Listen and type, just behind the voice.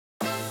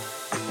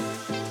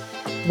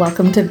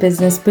Welcome to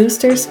Business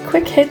Boosters,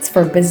 quick hits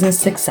for business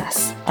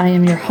success. I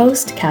am your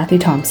host, Kathy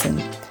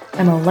Thompson.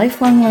 I'm a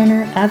lifelong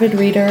learner, avid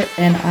reader,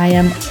 and I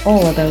am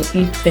all about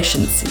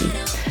efficiency.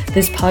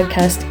 This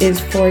podcast is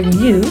for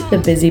you,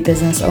 the busy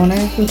business owner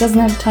who doesn't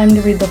have time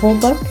to read the whole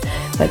book,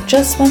 but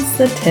just wants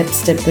the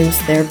tips to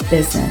boost their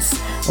business.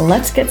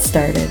 Let's get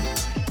started.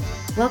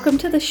 Welcome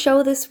to the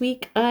show this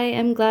week. I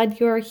am glad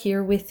you are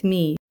here with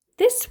me.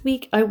 This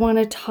week, I want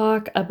to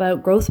talk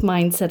about growth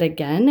mindset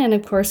again, and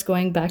of course,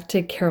 going back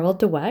to Carol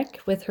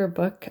Dweck with her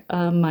book,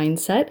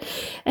 Mindset.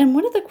 And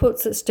one of the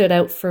quotes that stood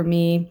out for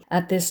me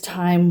at this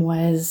time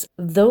was,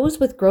 "Those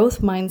with growth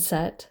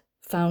mindset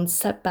found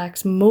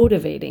setbacks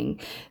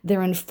motivating.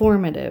 They're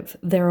informative.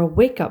 They're a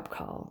wake-up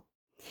call."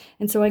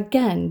 And so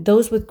again,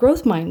 those with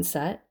growth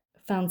mindset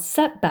found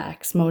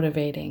setbacks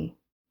motivating.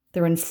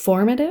 They're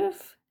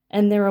informative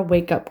and they're a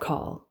wake-up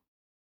call.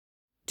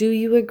 Do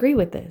you agree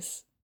with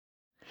this?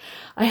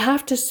 I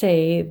have to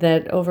say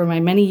that over my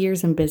many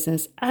years in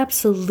business,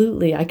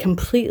 absolutely, I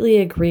completely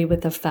agree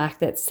with the fact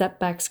that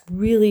setbacks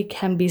really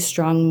can be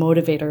strong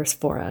motivators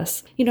for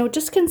us.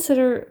 Just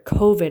consider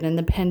COVID and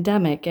the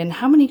pandemic and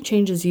how many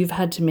changes you've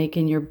had to make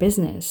in your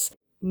business.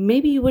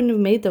 Maybe you wouldn't have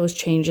made those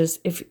changes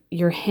if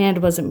your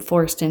hand wasn't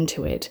forced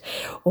into it,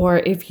 or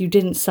if you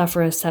didn't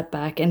suffer a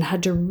setback and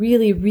had to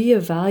really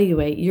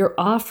reevaluate your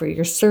offer,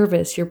 your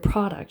service, your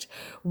product,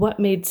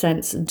 what made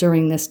sense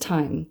during this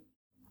time.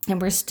 And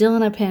we're still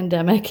in a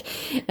pandemic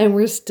and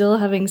we're still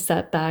having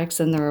setbacks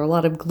and there are a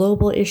lot of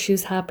global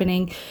issues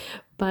happening,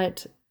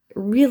 but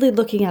really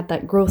looking at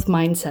that growth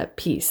mindset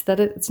piece, that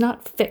it's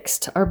not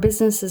fixed. Our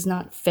business is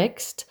not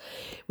fixed.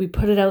 We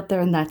put it out there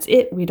and that's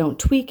it. We don't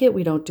tweak it.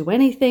 We don't do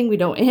anything. We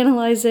don't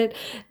analyze it.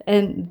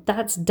 And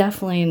that's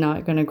definitely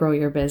not going to grow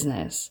your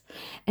business.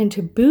 And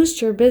to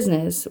boost your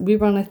business, we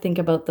want to think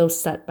about those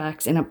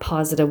setbacks in a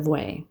positive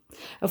way.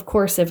 Of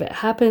course, if it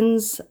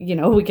happens,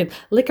 we can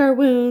lick our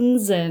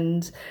wounds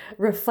and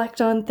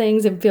reflect on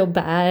things and feel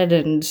bad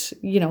and,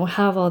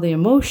 have all the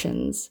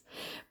emotions.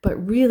 But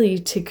really,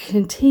 to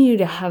continue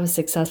to have a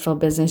successful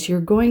business, you're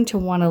going to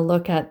want to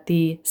look at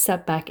the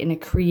setback in a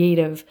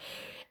creative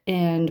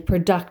and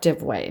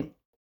productive way.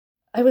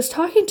 I was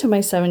talking to my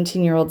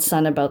 17-year-old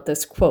son about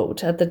this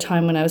quote at the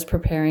time when I was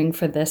preparing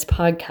for this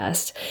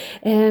podcast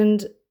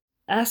and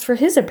asked for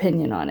his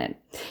opinion on it.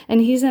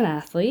 And he's an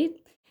athlete.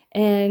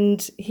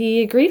 And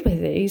he agreed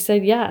with it. He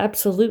said, yeah,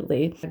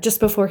 absolutely. Just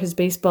before his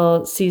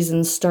baseball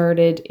season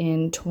started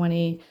in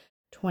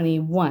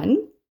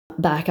 2021,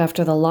 back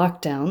after the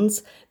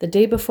lockdowns, the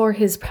day before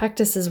his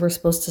practices were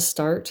supposed to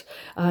start,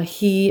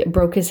 he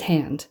broke his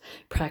hand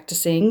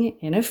practicing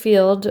in a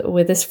field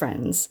with his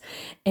friends.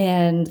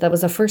 And that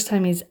was the first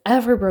time he's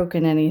ever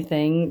broken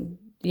anything,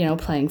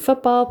 playing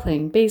football,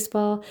 playing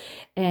baseball.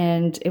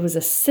 And it was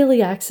a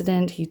silly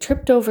accident. He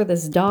tripped over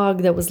this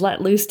dog that was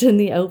let loose in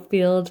the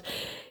outfield,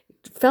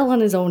 fell on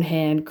his own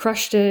hand,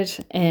 crushed it,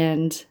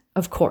 and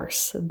of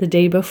course, the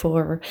day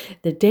before,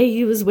 the day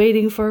he was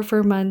waiting for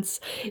months,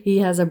 he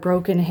has a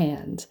broken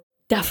hand.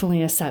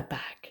 Definitely a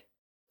setback.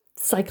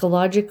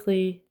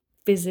 Psychologically,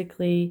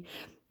 physically,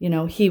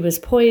 he was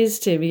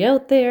poised to be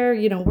out there,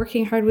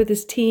 working hard with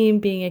his team,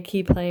 being a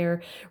key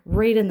player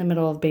right in the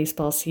middle of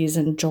baseball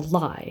season,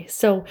 July.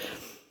 So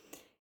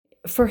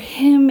for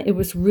him, it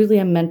was really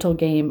a mental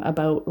game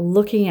about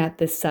looking at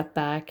this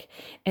setback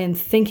and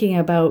thinking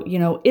about,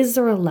 is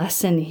there a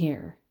lesson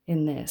here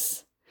in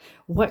this?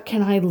 What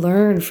can I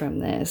learn from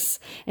this?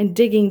 And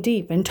digging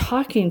deep and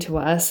talking to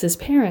us, his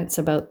parents,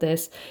 about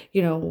this,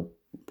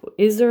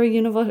 is there a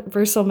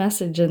universal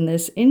message in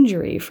this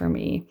injury for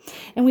me?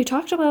 And we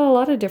talked about a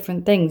lot of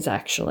different things,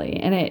 actually.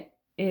 And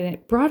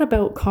it brought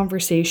about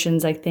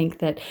conversations, I think,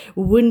 that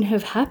wouldn't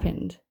have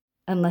happened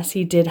unless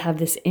he did have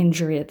this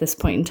injury at this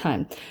point in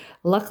time.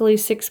 Luckily,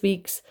 6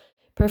 weeks,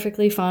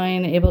 perfectly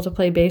fine, able to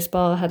play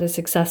baseball, had a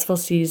successful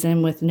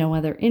season with no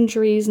other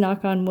injuries,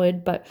 knock on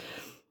wood, but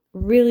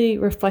really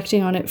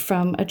reflecting on it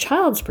from a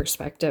child's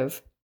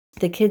perspective,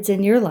 the kids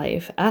in your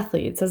life,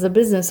 athletes, as a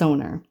business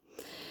owner.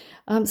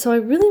 So I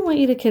really want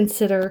you to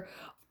consider,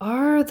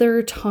 are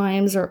there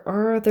times or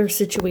are there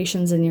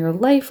situations in your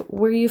life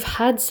where you've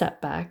had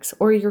setbacks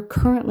or you're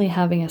currently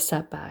having a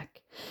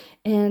setback?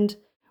 And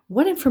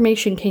what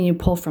information can you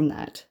pull from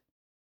that?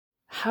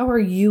 How are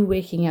you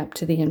waking up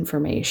to the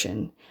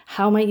information?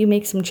 How might you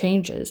make some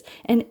changes?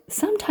 And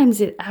sometimes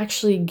it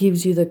actually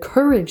gives you the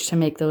courage to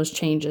make those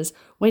changes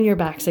when your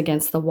back's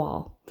against the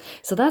wall.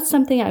 So that's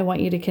something I want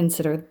you to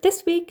consider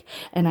this week,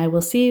 and I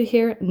will see you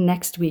here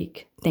next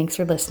week. Thanks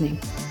for listening.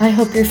 I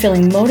hope you're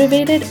feeling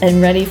motivated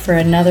and ready for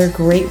another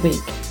great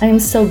week. I am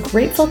so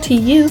grateful to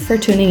you for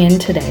tuning in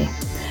today.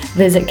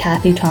 Visit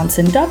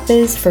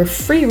kathythompson.biz for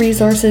free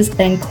resources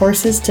and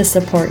courses to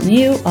support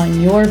you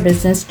on your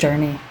business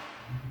journey.